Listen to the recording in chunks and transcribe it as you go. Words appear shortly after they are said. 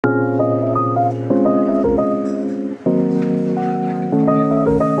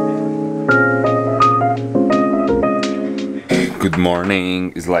Good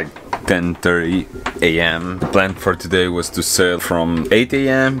morning, it's like 10:30 a.m. The plan for today was to sail from 8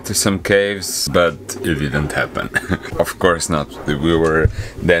 a.m. to some caves, but it didn't happen. Of course not. We were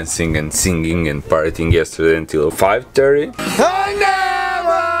dancing and singing and partying yesterday until 5:30.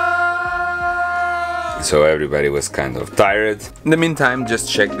 So everybody was kind of tired. In the meantime,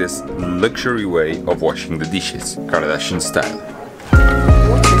 just check this luxury way of washing the dishes, Kardashian style.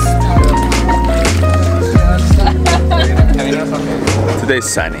 Today's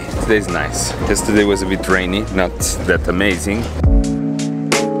sunny, today's nice. Yesterday was a bit rainy, not that amazing.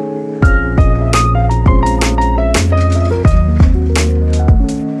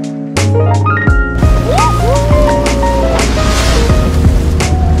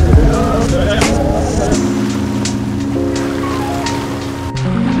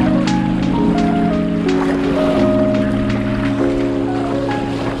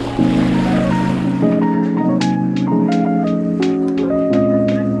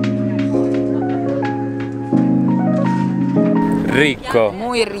 Rico.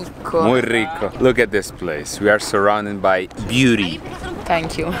 Muy rico. Muy rico. Look at this place. We are surrounded by beauty.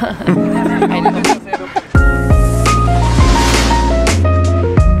 Thank you.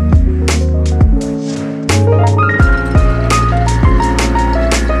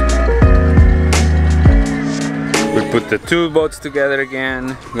 We put the two boats together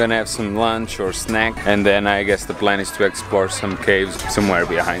again. We're gonna have some lunch or snack, and then I guess the plan is to explore some caves somewhere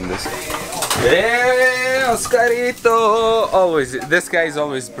behind us. Hey, Oscarito! Always, this guy is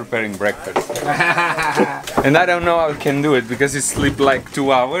always preparing breakfast. And I don't know how I can do it because he sleep like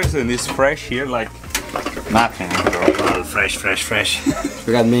 2 hours and he's fresh here like nothing. Well, fresh.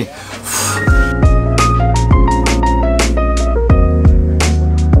 Look at me.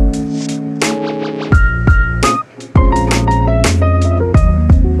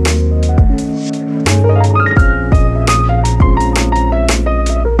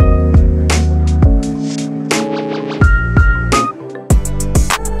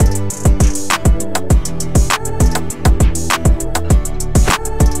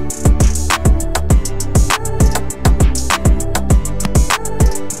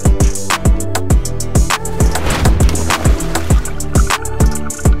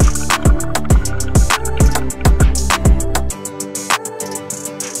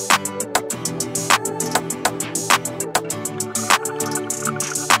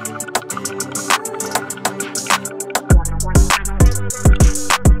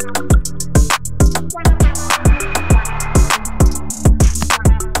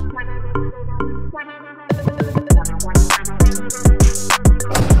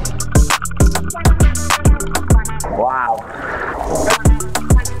 Wow.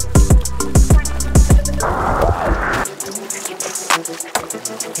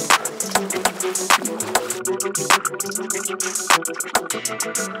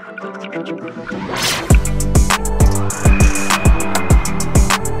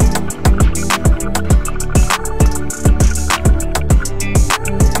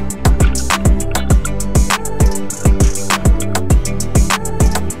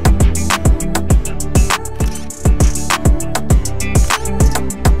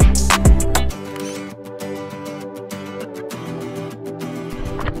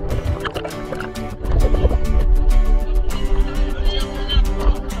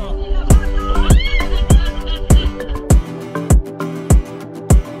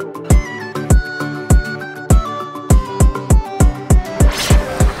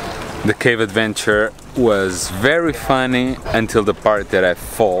 The cave adventure was very funny until the part that I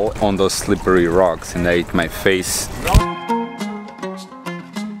fall on those slippery rocks and I hit my face.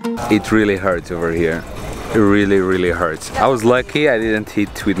 It really hurts over here. It really hurts. I was lucky I didn't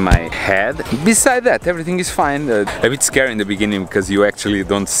hit with my head. Beside that, everything is fine. A bit scary in the beginning because you actually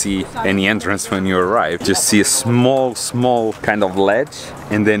don't see any entrance when you arrive. Just see a small kind of ledge,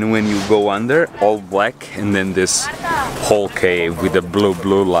 and then when you go under, all black, and then this whole cave with the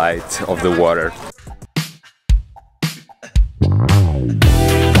blue light of the water.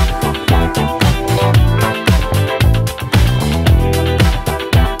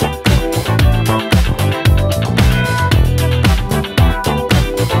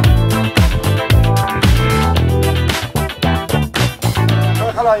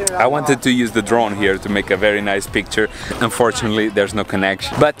 I wanted to use the drone here to make a very nice picture. Unfortunately, there's no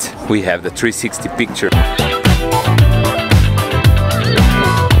connection, but we have the 360 picture.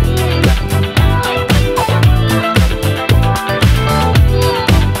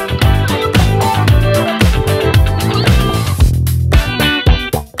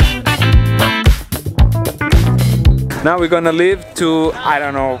 Now we're gonna leave to, I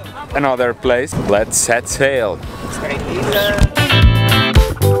don't know, another place. Let's set sail.